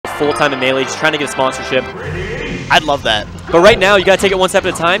full-time in Melee. He's trying to get a sponsorship. I'd love that. But right now, you got to take it one step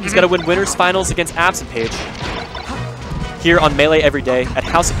at a time. He's got to win winners finals against AbsentPage here on Melee every day at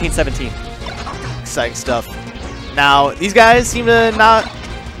House of Pain 17. Exciting stuff. Now, these guys seem to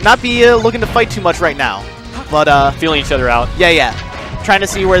not be looking to fight too much right now. But feeling each other out. Yeah. Trying to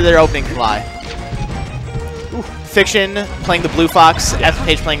see where their opening can lie. Ooh. Fiction playing the blue fox,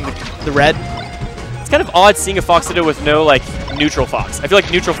 AbsentPage playing the red. It's kind of odd seeing a Foxito with no, like, neutral fox. I feel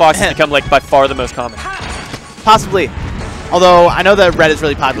like neutral fox has become, like, by far the most common. Possibly. Although, I know that red is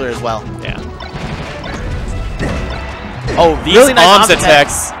really popular as well. Yeah. Oh, these really nice OMS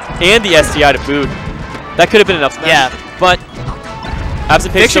attacks and the SDI to boot. That could have been enough smash. Yeah. But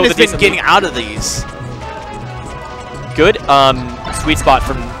AbsentPage Fiction has been getting out of these. Good sweet spot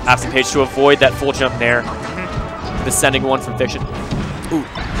from AbsentPage to avoid that full jump nair. The sending one from Fiction. Ooh.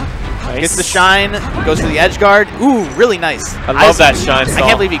 Nice. Gets the shine, goes to the edge guard. Ooh, really nice. I love that shine stall. I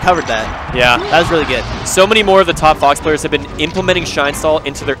can't believe he covered that. Yeah. That was really good. So many more of the top Fox players have been implementing shine stall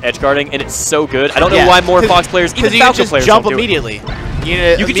into their edge guarding, and it's so good. I don't know why more Fox players, even Falco players, jump don't do immediately.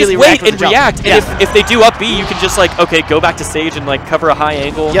 You can just wait and react, and if they do up B, you can just like, okay, go back to stage and like cover a high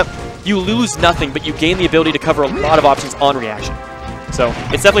angle. Yep. You lose nothing, but you gain the ability to cover a lot of options on reaction. So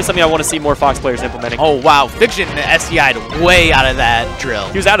it's definitely something I want to see more Fox players implementing. Oh wow, Fiction SDI'd way out of that drill.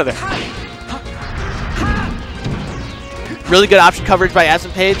 He was out of there. Really good option coverage by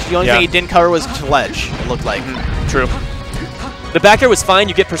AbsentPage. The only thing he didn't cover was to ledge, it looked like. True. The back air was fine,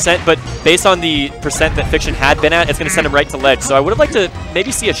 you get percent, but based on the percent that Fiction had been at, it's going to send him right to ledge. So I would have liked to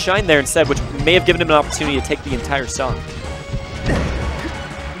maybe see a shine there instead, which may have given him an opportunity to take the entire stock.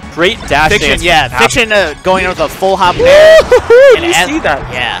 Great dash dance. Yeah, Fiction going in with a full hop there. Did you see that?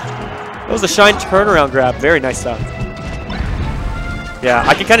 Yeah. That was a shine turnaround grab. Very nice stuff. Yeah,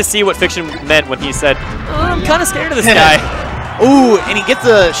 I can kind of see what Fiction meant when he said, I'm kind of scared of this guy. Ooh, and he gets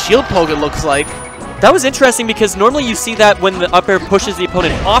a shield poke, it looks like. That was interesting because normally you see that when the up air pushes the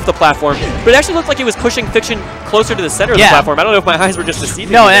opponent off the platform, but it actually looked like it was pushing Fiction closer to the center of the platform. I don't know if my eyes were just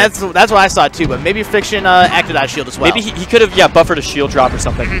deceiving. No, that's what I saw too, but maybe Fiction acted out shield as well. Maybe he could have, buffered a shield drop or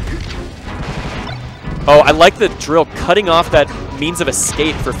something. Oh, I like the drill cutting off that means of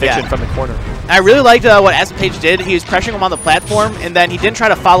escape for Fiction from the corner. I really liked what AbsentPage did. He was pressuring him on the platform, and then he didn't try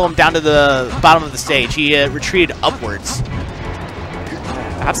to follow him down to the bottom of the stage. He retreated upwards.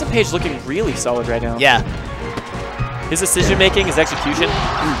 AbsentPage looking really solid right now. Yeah. His decision making, his execution.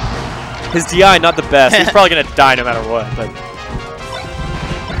 His DI not the best. He's probably gonna die no matter what. But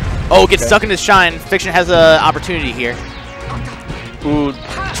gets stuck in his shine. Fiction has an opportunity here. Ooh,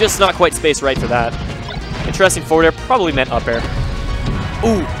 just not quite spaced right for that. Interesting forward air, probably meant up air.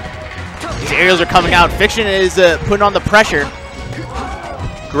 Ooh. These aerials are coming out. Fiction is putting on the pressure.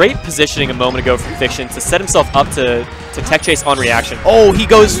 Great positioning a moment ago from Fiction to set himself up to tech chase on reaction. Oh, he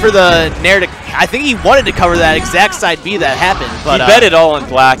goes for the nair to... I think he wanted to cover that exact side B that happened, but... He bet it all on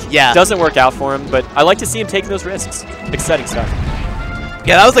black. Yeah. Doesn't work out for him, but I like to see him taking those risks. Exciting stuff.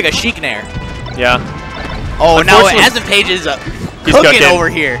 Yeah, that was like a chic nair. Yeah. Oh, now AbsentPage is cooking over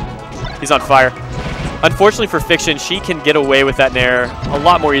here. He's on fire. Unfortunately for Fiction, she can get away with that nair a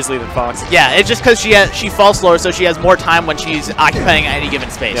lot more easily than Fox. Yeah, it's just because she falls slower, so she has more time when she's occupying any given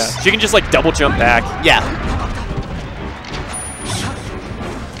space. Yeah. She can just like double jump back. Yeah.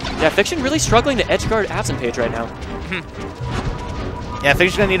 Yeah, Fiction really struggling to edge guard AbsentPage right now. Yeah,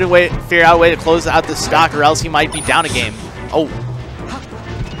 Fiction's gonna need to figure out a way to close out the stock, or else he might be down a game. Oh.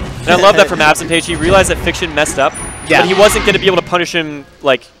 And I love that from AbsentPage. He realized that Fiction messed up, but he wasn't going to be able to punish him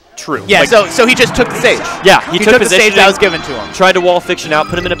like true. Yeah, like, so he just took the stage. Yeah, he took the stage that was given to him. Tried to wall Fiction out,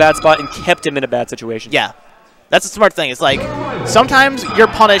 put him in a bad spot, and kept him in a bad situation. Yeah. That's a smart thing. It's like, sometimes your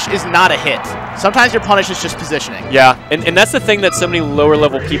punish is not a hit. Sometimes your punish is just positioning. Yeah, and that's the thing that so many lower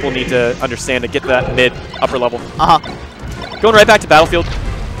level people need to understand to get to that mid, upper level. Going right back to Battlefield.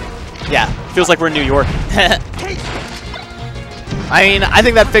 Yeah. Feels like we're in New York. I mean, I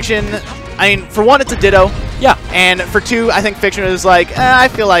think that Fiction, for one, it's a ditto. Yeah. And for two, I think Fiction was like, I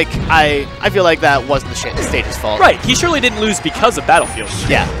feel like that wasn't the stage's fault. Right. He surely didn't lose because of Battlefield.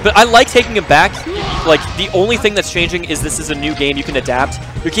 Yeah. But I like taking him back. Like, the only thing that's changing is this is a new game. You can adapt.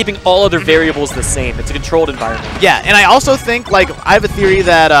 You're keeping all other variables the same. It's a controlled environment. Yeah, and I also think, like, I have a theory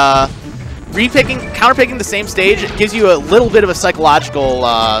that counterpicking the same stage gives you a little bit of a psychological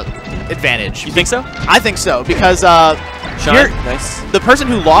advantage. You think so? I think so, because nice. The person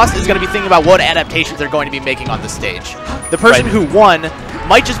who lost is going to be thinking about what adaptations they're going to be making on the stage. The person who won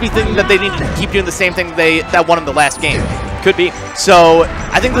might just be thinking that they need to keep doing the same thing that won them the last game. Could be. So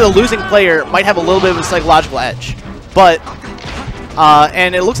I think the losing player might have a little bit of a psychological edge. But,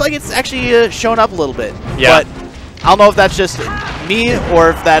 and it looks like it's actually shown up a little bit. Yeah. But I don't know if that's just me or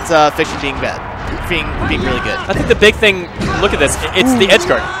if that's Fiction being bad, being really good. I think the big thing, look at this, it's the edge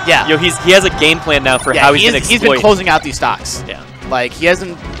guard. Yeah. You know, he has a game plan now for how he's going to exploit. He's been closing out these stocks. Yeah. Like, he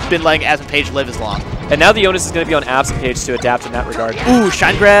hasn't been letting AbsentPage live as long. And now the onus is going to be on AbsentPage to adapt in that regard. Ooh,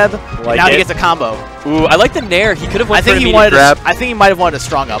 shine grab. Like now he gets a combo. Ooh, I like the nair. He could have went for an immediate wanted grab. I think he might have wanted a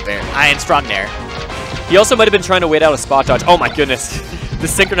strong up air. Strong nair. He also might have been trying to wait out a spot dodge. Oh my goodness. The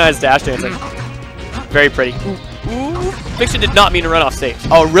synchronized dash dancing. Very pretty. Ooh. Fiction did not mean to run off stage.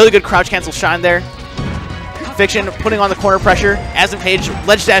 Oh, really good crouch cancel shine there. Fiction putting on the corner pressure. AbsentPage,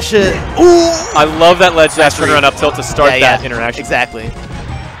 ledge dash. Ooh! I love that ledge dash turnaround up tilt to start that interaction. Exactly.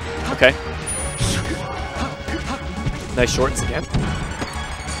 Okay. Nice shortens again.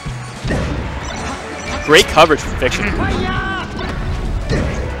 Great coverage from Fiction.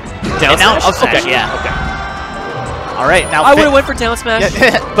 Down smash? Up smash, okay. yeah. Okay. All right, now I would have went for down smash,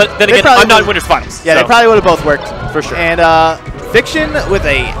 yeah. but then again, I'm not in winners finals. Yeah, so. they probably would have both worked. For sure. And Fiction with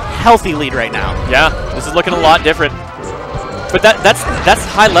a healthy lead right now. Yeah, this is looking a lot different. But that's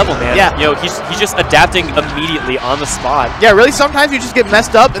high level, man. Yeah. You know, he's just adapting immediately on the spot. Yeah, really, sometimes you just get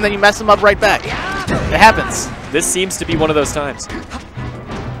messed up and then you mess them up right back. It happens. This seems to be one of those times.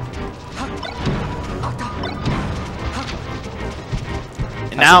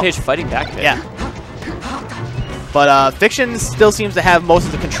 And now Page fighting back a bit. Yeah. But Fiction still seems to have most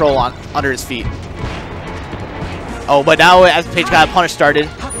of the control under his feet. Oh, but now as Page got a punish started.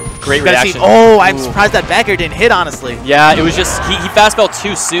 Great reaction. I'm surprised that back air didn't hit, honestly. Yeah, it was just, he fast fell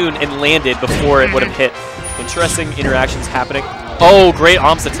too soon and landed before it would have hit. Interesting interactions happening. Oh, great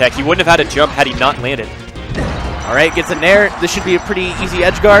Omsa tech. He wouldn't have had to jump had he not landed. All right, gets a nair. This should be a pretty easy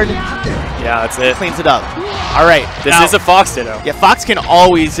edge guard. Yeah, that's it. Cleans it up. All right. This is a Fox ditto. Yeah, Fox can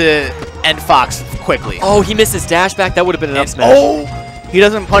always end Fox quickly. Oh, he missed his dash back. That would have been an up smash. Oh, he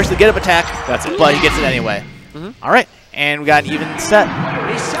doesn't punch the get-up attack. That's it. But he gets it anyway. All right, and we got an even set.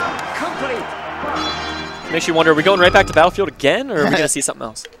 Makes you wonder, are we going right back to Battlefield again, or are we going to see something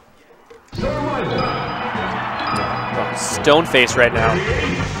else? Stone face right now.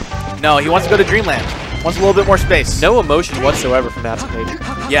 No, he wants to go to Dreamland. Wants a little bit more space. No emotion whatsoever from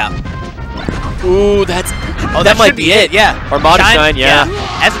AbsentPage. Yeah. Ooh, that might be it. Yeah. Armada Shine, yeah.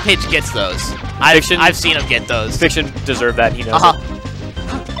 AbsentPage gets those. I've seen him get those. Fiction deserved that. He knows it.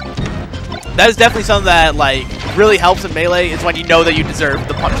 That is definitely something that really helps in Melee is when you know that you deserve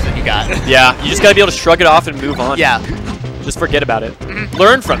the punch that you got. Yeah, you just got to be able to shrug it off and move on. Yeah. Just forget about it.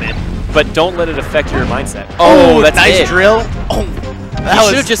 Learn from it, but don't let it affect your mindset. Oh, that's nice it. drill. Oh, that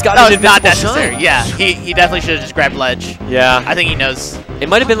should have just gotten that an was not invincible necessary. shine. Yeah, he definitely should have just grabbed ledge. Yeah. I think he knows. It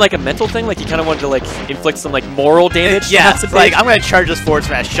might have been like a mental thing, like he kind of wanted to inflict some moral damage. Yeah, it's like I'm gonna charge this forward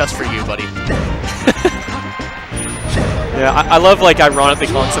smash just for you, buddy. Yeah, I love ironically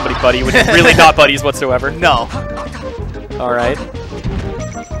calling somebody buddy when you're really not buddies whatsoever. No. All right.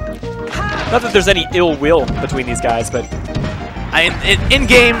 Not that there's any ill will between these guys, but in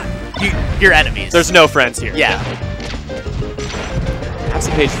game, you're enemies. There's no friends here. Yeah.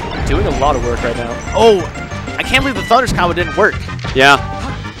 AbsentPage doing a lot of work right now. Oh, I can't believe the Thunder's combo didn't work. Yeah.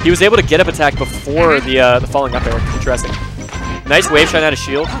 He was able to get up attack before the falling up air. Interesting. Nice wave shine out of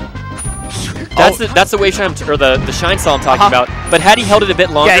shield. That's the wave shine, or the shine saw I'm talking about. But had he held it a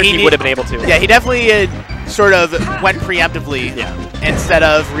bit longer, he would have been able to. Yeah, he definitely sort of went preemptively instead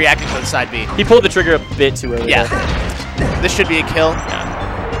of reacting to the side B. He pulled the trigger a bit too early. Yeah. There. This should be a kill. Yeah.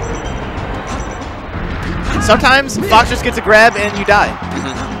 Sometimes Fox just gets a grab and you die.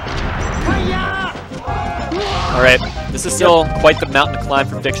 All right. This is still quite the mountain to climb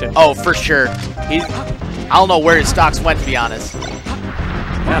for Fiction. Oh, for sure. I don't know where his stocks went, to be honest.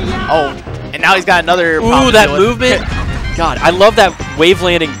 Yeah. Oh, and now he's got another problem. Ooh, that movement. God, I love that wave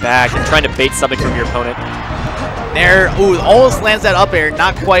landing back and trying to bait something from your opponent. There, ooh, almost lands that up air.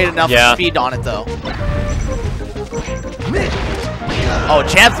 Not quite enough speed on it, though. Oh,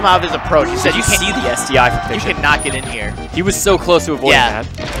 jabs him out of his approach. He said you can't see the SDI from Fiction. You cannot get in here. He was so close to avoiding that.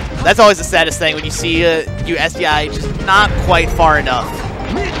 That's always the saddest thing when you see you SDI just not quite far enough.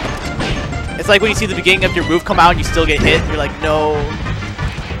 It's like when you see the beginning of your move come out and you still get hit. You're like, no.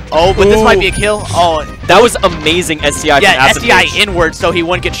 Oh, but this might be a kill. Oh, that was amazing SDI from AbsentPage. Yeah, SDI inward so he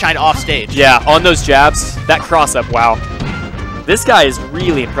wouldn't get shined off stage. Yeah, on those jabs, that cross up, wow. This guy is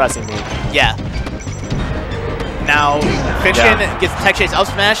really impressing me. Yeah. Now, Fiction gets tech chase up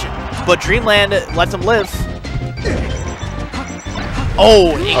smash, but Dreamland lets him live.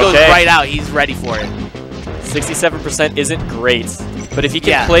 Oh, he goes right out. He's ready for it. 67% isn't great, but if he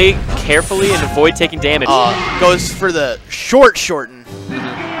can play carefully and avoid taking damage. Goes for the shorten.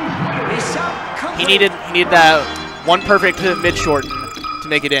 He needed that one perfect mid shorten to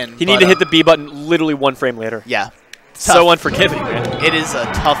make it in. He needed to hit the B button literally 1 frame later. Yeah. so unforgiving, man. It is a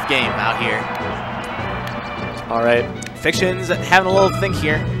tough game out here. All right. Fiction's having a little think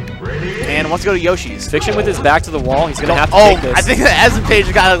here. And wants to go to Yoshi's. Fiction with his back to the wall. He's going to have to take this. I think that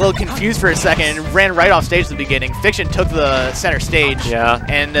AbsentPage got a little confused for a second and ran right off stage at the beginning. Fiction took the center stage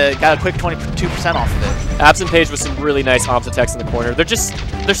and got a quick 22% off of it. AbsentPage with some really nice ops attacks in the corner.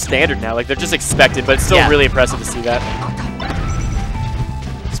 They're standard now. Like, they're just expected, but it's still really impressive to see that.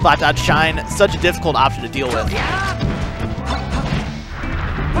 Spot dodge shine, such a difficult option to deal with.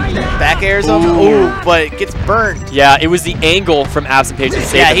 Back airs him, but gets burned. Yeah, it was the angle from AbsentPage that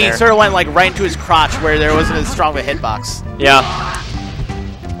saved him he there. sort of went like right into his crotch where there wasn't as strong of a hitbox. Yeah.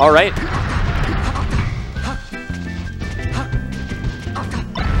 All right.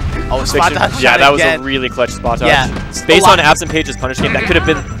 Oh, spot dodge. Yeah, that was a really clutch spot dodge. Yeah. Based on AbsentPage's punish game, that could have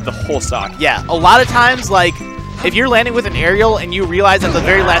been the whole stock. Yeah, a lot of times, like, if you're landing with an aerial and you realize at the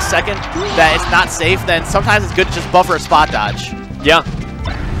very last second that it's not safe, then sometimes it's good to just buffer a spot dodge. Yeah.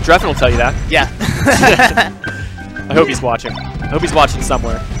 Dreffen will tell you that. Yeah. I hope he's watching. I hope he's watching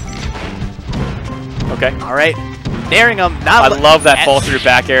somewhere. Okay. All right. Naring him. I love that fall through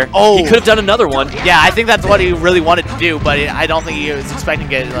back air. Oh. He could have done another one. Yeah, I think that's what he really wanted to do, but I don't think he was expecting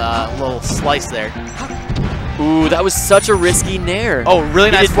to get a little slice there. Ooh, that was such a risky nair. Oh, really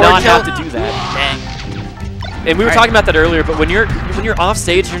nice He did not forward have to do that. Dang. And we were talking about that earlier, but when you're off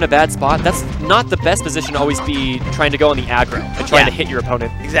stage, you're in a bad spot. That's not the best position to always be trying to go on the aggro and trying to hit your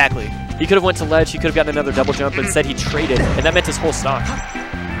opponent. Exactly. He could have went to ledge. He could have gotten another double jump, but instead he traded, and that meant his whole stock.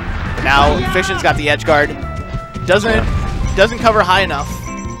 Now Fiction's got the edge guard. Doesn't cover high enough.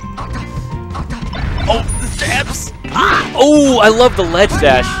 Oh, the stabs! Ah! Oh, I love the ledge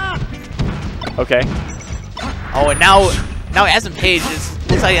dash. Okay. Oh, and now AbsentPage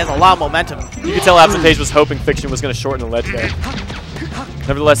looks like he has a lot of momentum. You could tell AbsentPage was hoping Fiction was going to shorten the ledge there.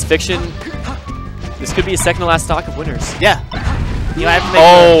 Nevertheless, Fiction, this could be a second to last stock of winners. Yeah. You might have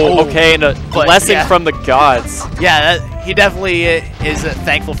to make okay, and a blessing from the gods. Yeah, he definitely is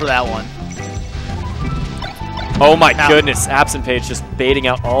thankful for that one. Oh my goodness, AbsentPage just baiting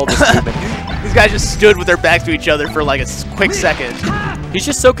out all this movement. These guys just stood with their backs to each other for like a quick second. He's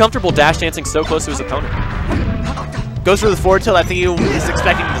just so comfortable dash dancing so close to his opponent. Goes for the forward tilt. I think he was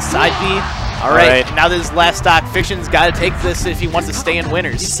expecting the side B. All right. Now this last stock, Fiction's got to take this if he wants to stay in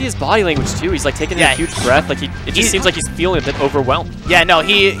winners. You see his body language too. He's like taking a huge breath. Like it just seems like he's feeling a bit overwhelmed. Yeah, no,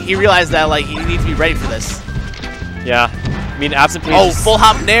 he realized that like he needs to be ready for this. Yeah. I mean, AbsentPage. Oh, full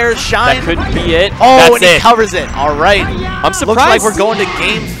hop nair shine. That could be it. Oh, That's and he covers it. All right. I'm surprised. Looks like we're going to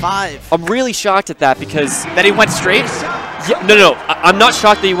game 5. I'm really shocked at that because that he went straight. Yeah, no. I'm not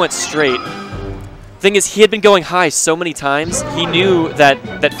shocked that he went straight. Thing is, he had been going high so many times, he knew that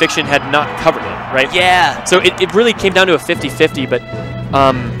Fiction had not covered it, right? Yeah. So it really came down to a 50-50, but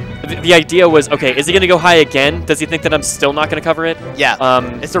the idea was, okay, is he going to go high again? Does he think that I'm still not going to cover it?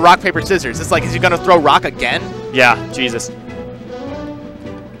 Yeah. It's the rock, paper, scissors. It's like, is he going to throw rock again? Yeah, Jesus.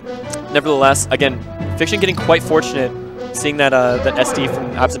 Nevertheless, again, Fiction getting quite fortunate seeing that that SD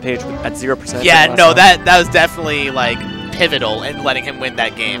from AbsentPage at 0%. Yeah, no, that was definitely like pivotal in letting him win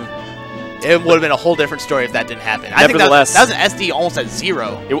that game. It would have been a whole different story if that didn't happen. I think that was an SD almost at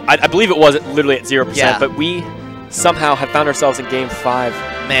 0. I believe it was literally at 0%, yeah. But we somehow have found ourselves in game 5.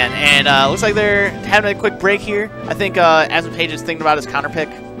 Man, and looks like they're having a quick break here. I think AbsentPage is thinking about his counter pick.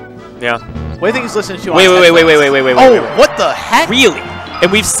 Yeah. What do you think he's listening to? Wait. Oh, what the heck? Really?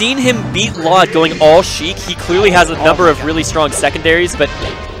 And we've seen him beat Laud going all chic. He clearly has a number of really strong secondaries, but...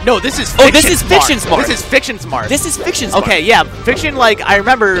 No, this is Fiction's this is Fiction's mark. This is Fiction's mark. This is Fiction's mark. Okay, yeah. Fiction, like, I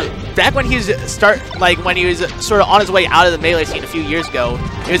remember back when he was when he was sort of on his way out of the Melee scene a few years ago,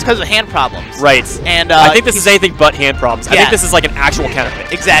 it was because of hand problems. Right. And I think this is anything but hand problems. Yeah. I think this is like an actual counter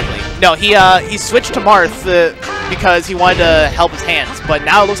pick. Exactly. No, he switched to Marth because he wanted to help his hands, but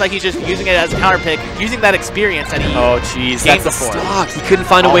now it looks like he's just using it as a counter pick, using that experience that he jeez, that's before. The stock. He couldn't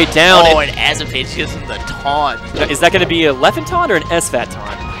find a way down. Oh, and AbsentPage gives him the taunt. Is that going to be a Leffen taunt or an SFAT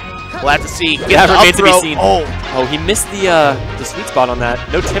taunt? We'll have to see. That remains to be seen. Oh, he missed the sweet spot on that.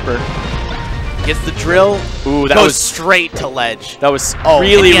 No tipper. Gets the drill. Ooh, that goes straight to ledge. That was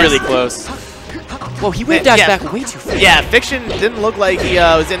really close. Whoa, he wave dashed back way too fast. Yeah, Fiction didn't look like he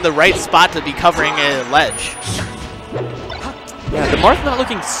was in the right spot to be covering a ledge. Yeah, the Marth not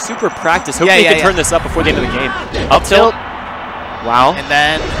looking super practiced. Hopefully he can turn this up before the end of the game. Up tilt. Wow. And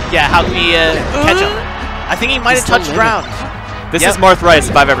then, how can he catch him? I think he might have touched ground. This is Marth Rice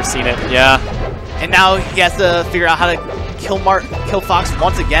if I've ever seen it. Yeah. And now he has to figure out how to kill Fox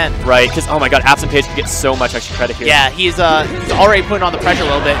once again. Right, because oh my god, AbsentPage can get so much extra credit here. Yeah, he's already putting on the pressure a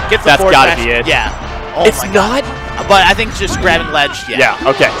little bit. Gets the That's gotta be it. Yeah. Oh it's not. But I think it's just grabbing ledge. Yeah.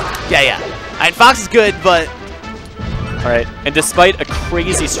 Okay. Yeah. I mean, Fox is good, but All right, and despite a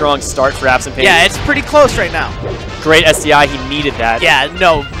crazy strong start for AbsentPage, Yeah, it's pretty close right now. great SDI, he needed that. Yeah,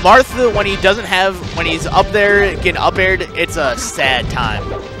 no, Martha, when he doesn't have, when he's up there getting up aired, it's a sad time.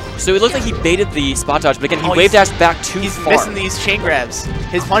 So it looked like he baited the spot dodge, but again, he Oh, wave dashed back too He's far. missing these chain grabs.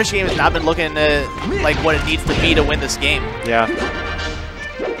 His punish game has not been looking like what it needs to be to win this game. Yeah.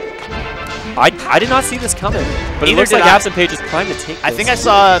 I did not see this coming, but it Neither looks did like I. AbsentPage is primed to take this. I think I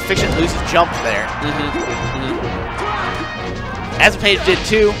saw Fiction lose his jump there. AbsentPage did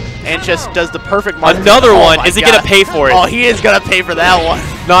too, and just does the perfect mark. Another one. my Is he God. going to pay for it? Oh, he is going to pay for that one.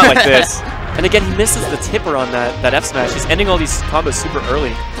 Not like this. And again, he misses the tipper on that F smash. He's ending all these combos super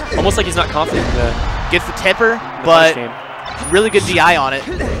early. Almost like he's not confident in the Gets the tipper, punish but game. really good DI on it.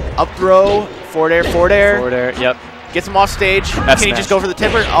 Up throw, forward air, forward air. Forward air, yep. Gets him off stage. Can he smash. just go for the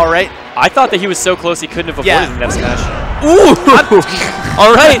tipper? All right. I thought that he was so close he couldn't have avoided Yeah. an F smash. Ooh!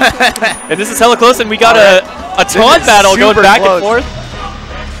 All right. And this is hella close, and we got a taunt is battle going super back close. and forth.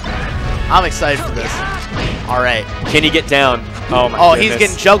 I'm excited for this. All right. Can he get down? Oh my Oh, goodness. he's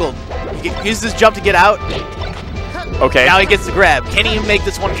getting juggled. He uses his jump to get out. Okay. Now he gets the grab. Can he make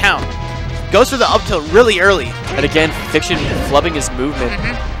this one count? Goes for the up tilt really early. And again, Fiction flubbing his movement,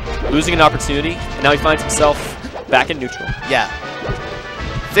 losing an opportunity, and now he finds himself back in neutral. Yeah.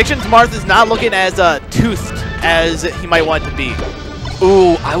 Fiction's Marth is not looking as toothed as he might want it to be.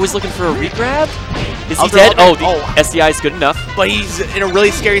 Ooh, I was looking for a regrab. Is he Up throw, dead? up throw. Oh, the SDI is good enough. But he's in a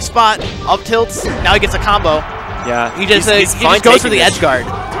really scary spot. Up tilts. Now he gets a combo. Yeah. He just, he's he fine just goes for taking the this. edge guard.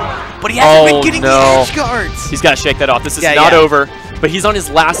 But he hasn't been getting no. the edge guards. He's got to shake that off. This is Yeah, not yeah. over, but he's on his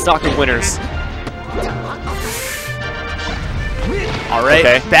last stock of winners. All right.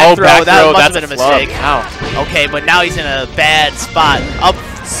 Okay. Back throw. Back That throw. must That's have been a flub. mistake. Ow. Okay, but now he's in a bad spot. Up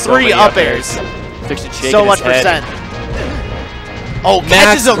So three many up airs. Fiction shaking So his much head. percent. Oh,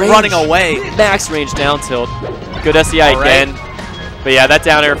 catches him range. running away. Max range down tilt. Good SDI All right. again. But yeah, that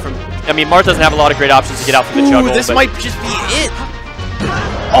down air from... I mean, Marth doesn't have a lot of great options to get out from the juggle. This but might just be it.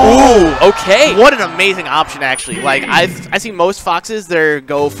 Ooh, okay. What an amazing option, actually. Like, I see most Foxes, they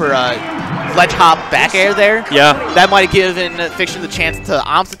go for a ledge hop back air there. Yeah, That might have given Fiction the chance to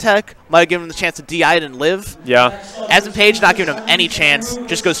Omps attack, might have given him the chance to DI it and live. yeah. AbsentPage not giving him any chance,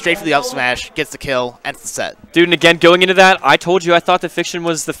 just goes straight for the up smash, gets the kill, ends the set. Dude, and again, going into that, I told you I thought that Fiction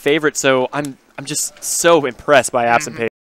was the favorite, so I'm just so impressed by AbsentPage.